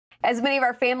As many of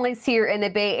our families here in the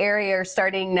Bay Area are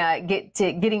starting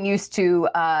getting used to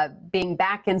being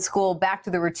back in school, back to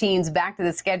the routines, back to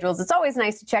the schedules, it's always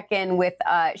nice to check in with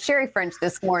Sherry French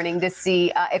this morning to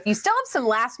see if you still have some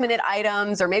last-minute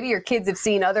items, or maybe your kids have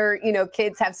seen other,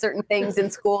 kids have certain things in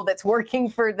school that's working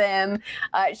for them.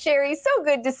 Sherry, so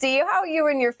good to see you. How are you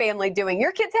and your family doing?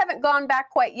 Your kids haven't gone back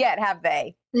quite yet, have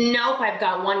they? Nope, I've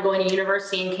got one going to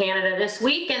university in Canada this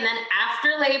week, and then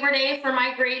after Labor Day for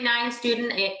my grade 9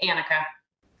 student, Annika.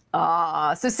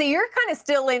 So see, you're kind of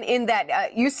still in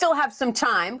that, you still have some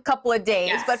time, couple of days,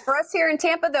 Yes. But for us here in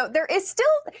Tampa, though, there is still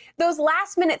those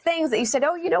last minute things that you said,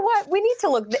 oh, you know what, we need to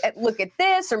look at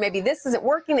this, or maybe this isn't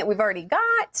working that we've already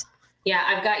got. Yeah,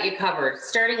 I've got you covered.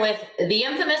 Starting with the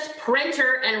infamous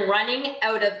printer and running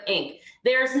out of ink.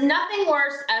 There's nothing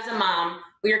worse as a mom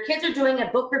where your kids are doing a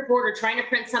book report or trying to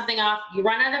print something off, you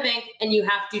run out of ink, and you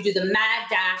have to do the mad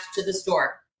dash to the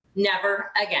store.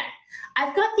 Never again.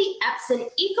 I've got the Epson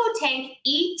EcoTank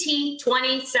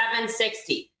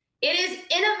ET2760. It is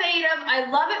innovative. I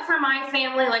love it for my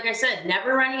family. Like I said,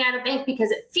 never running out of ink because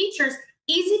it features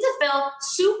easy to fill,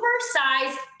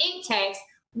 super-sized ink tanks,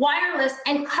 wireless,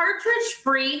 and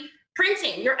cartridge-free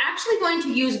printing. You're actually going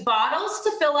to use bottles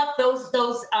to fill up those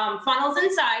funnels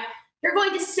inside. You're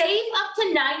going to save up to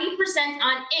 90%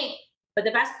 on ink. But the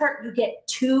best part, you get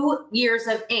 2 years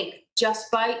of ink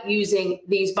just by using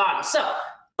these bottles. So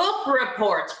book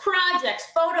reports, projects,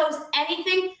 photos,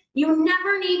 anything, you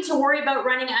never need to worry about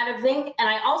running out of ink. And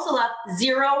I also love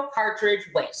zero cartridge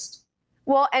waste.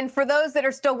 Well, and for those that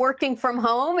are still working from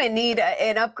home and need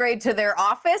an upgrade to their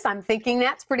office, I'm thinking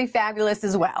that's pretty fabulous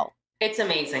as well. It's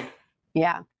amazing.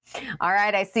 Yeah. All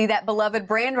right. I see that beloved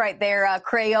brand right there,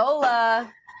 Crayola.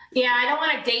 Yeah, I don't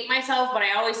want to date myself, but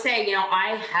I always say,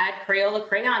 I had Crayola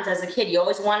crayons as a kid. You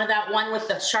always wanted that one with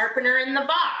the sharpener in the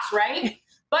box, right?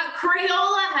 But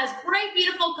Crayola has bright,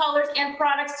 beautiful colors and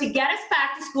products to get us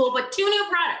back to school, but 2 new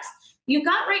products. You've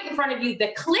got right in front of you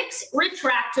the Clix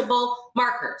retractable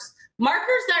markers.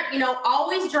 Markers that,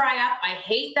 always dry up. I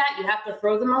hate that. You have to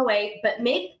throw them away, but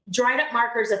make dried up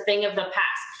markers a thing of the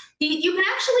past. You can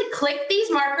actually click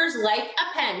these markers like a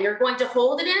pen. You're going to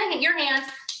hold it in your hands,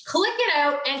 click it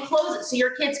out, and close it so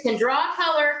your kids can draw a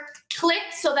color,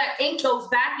 click so that ink goes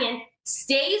back in,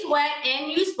 stays wet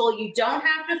and useful. You don't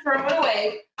have to throw it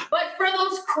away. But for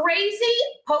those crazy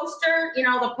poster,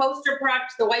 the poster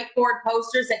products, the whiteboard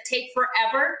posters that take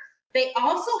forever, they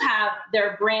also have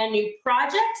their brand new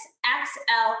Projects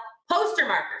XL poster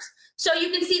markers. So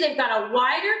you can see they've got a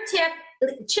wider tip,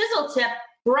 chisel tip,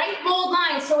 bright bold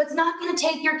lines, so it's not going to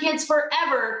take your kids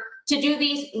forever to do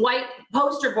these white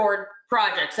poster board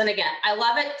projects. And again, I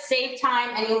love it. Save time.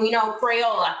 And we know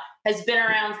Crayola has been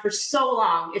around for so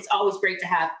long. It's always great to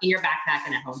have in your backpack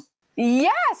and at home.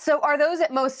 Yeah. So are those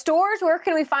at most stores? Where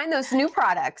can we find those new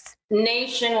products?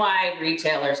 Nationwide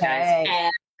retailers, guys,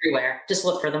 everywhere. Just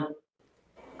look for them.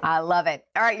 I love it.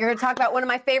 All right. You're going to talk about one of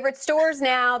my favorite stores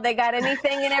now. They got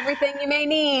anything and everything you may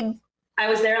need. I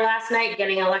was there last night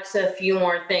getting Alexa a few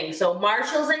more things. So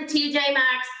Marshalls and TJ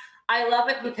Maxx, I love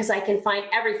it because I can find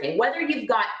everything. Whether you've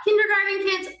got kindergarten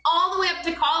kids all the way up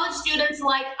to college students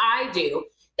like I do,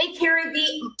 they carry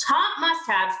the top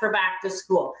must-haves for back to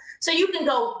school. So you can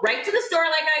go right to the store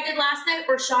like I did last night,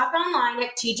 or shop online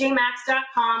at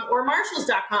tjmaxx.com or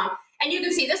marshalls.com. And you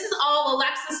can see this is all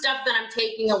Alexa stuff that I'm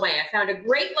taking away. I found a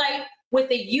great light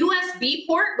with a USB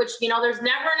port, which, there's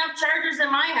never enough chargers in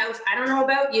my house. I don't know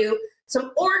about you.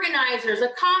 Some organizers, a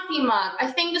coffee mug, a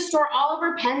thing to store all of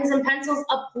our pens and pencils,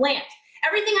 a plant.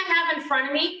 Everything I have in front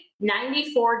of me,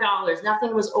 $94.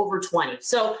 Nothing was over $20.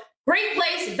 So great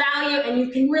place, value, and you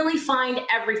can really find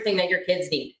everything that your kids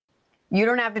need. You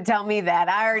don't have to tell me that.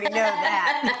 I already know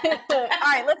that.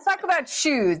 All right, let's talk about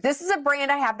shoes. This is a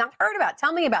brand I have not heard about.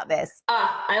 Tell me about this.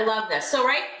 I love this. So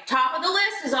right top of the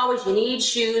list is always you need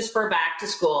shoes for back to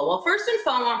school. Well, first and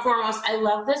foremost, I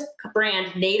love this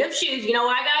brand, Native Shoes. You know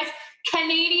why, guys?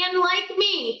 Canadian like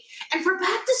me. And for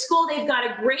back to school, they've got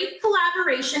a great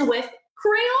collaboration with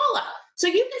Crayola. So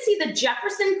you can see the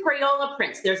Jefferson Crayola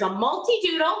prints. There's a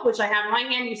multi-doodle, which I have in my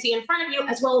hand, you see in front of you,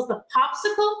 as well as the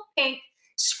popsicle pink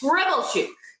scribble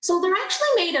shoe. So they're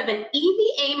actually made of an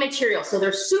EVA material. So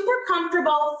they're super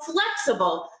comfortable,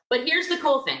 flexible, but here's the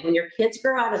cool thing. When your kids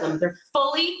grow out of them, they're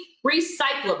fully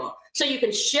recyclable. So you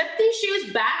can ship these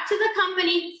shoes back to the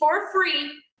company for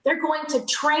free. They're going to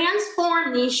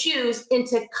transform these shoes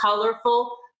into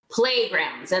colorful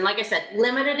playgrounds. And like I said,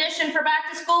 limited edition for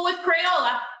back to school with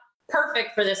Crayola.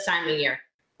 Perfect for this time of year.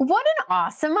 What an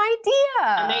awesome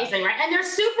idea. Amazing, right? And they're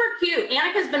super cute.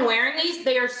 Annika's been wearing these.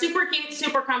 They are super cute,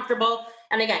 super comfortable.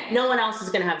 And again, no one else is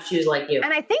going to have shoes like you.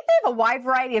 And I think they have a wide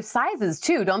variety of sizes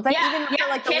too, don't they? Yeah, Even for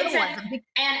like the kids little ones.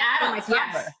 and adults,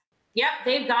 yes. Yep,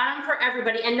 they've got them for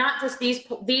everybody, and not just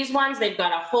these ones. They've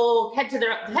got a whole head to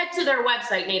their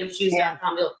website,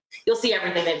 nativeshoes.com. You'll see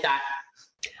everything they've got.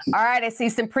 All right, I see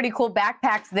some pretty cool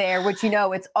backpacks there, which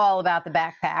it's all about the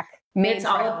backpack.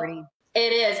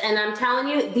 It is, and I'm telling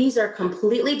you, these are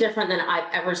completely different than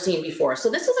I've ever seen before. So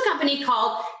this is a company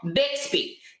called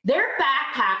Bixby. Their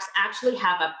backpacks actually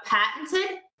have a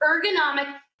patented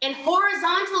ergonomic and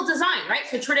horizontal design, right?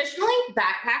 So traditionally,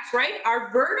 backpacks, right,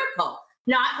 are vertical,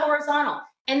 not horizontal.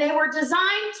 And they were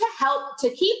designed to help to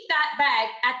keep that bag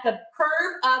at the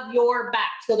curve of your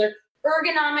back. So they're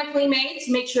ergonomically made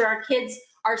to make sure our kids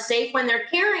are safe when they're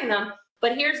carrying them.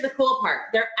 But here's the cool part.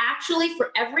 They're actually,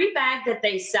 for every bag that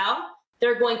they sell,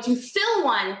 they're going to fill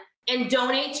one and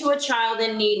donate to a child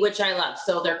in need, which I love.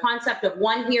 So their concept of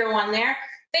one here, one there.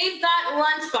 They've got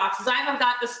lunch boxes. I haven't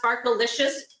got the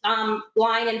Sparkalicious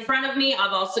line in front of me.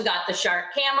 I've also got the Shark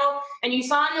Camo. And you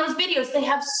saw in those videos, they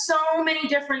have so many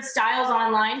different styles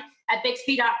online at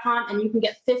Bixby.com, and you can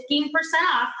get 15%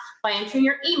 off by entering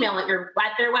your email at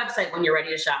their website when you're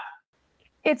ready to shop.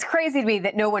 It's crazy to me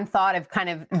that no one thought of kind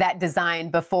of that design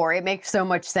before. It makes so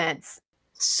much sense.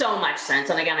 So much sense.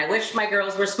 And again, I wish my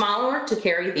girls were smaller to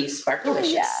carry these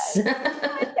Sparkalicious. Yes.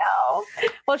 I know.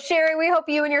 Well, Sherry, we hope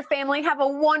you and your family have a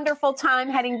wonderful time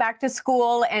heading back to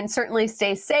school, and certainly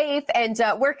stay safe. And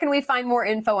where can we find more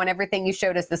info on everything you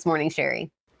showed us this morning, Sherry?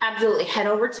 Absolutely. Head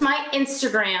over to my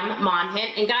Instagram, Mom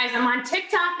Hint. And guys, I'm on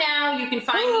TikTok now. You can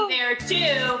find me there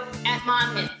too at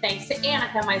Mom Hint. Thanks to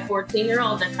Annika, my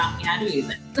 14-year-old, that taught me how to use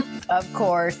it. Of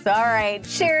course. All right.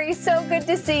 Sherry, so good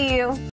to see you.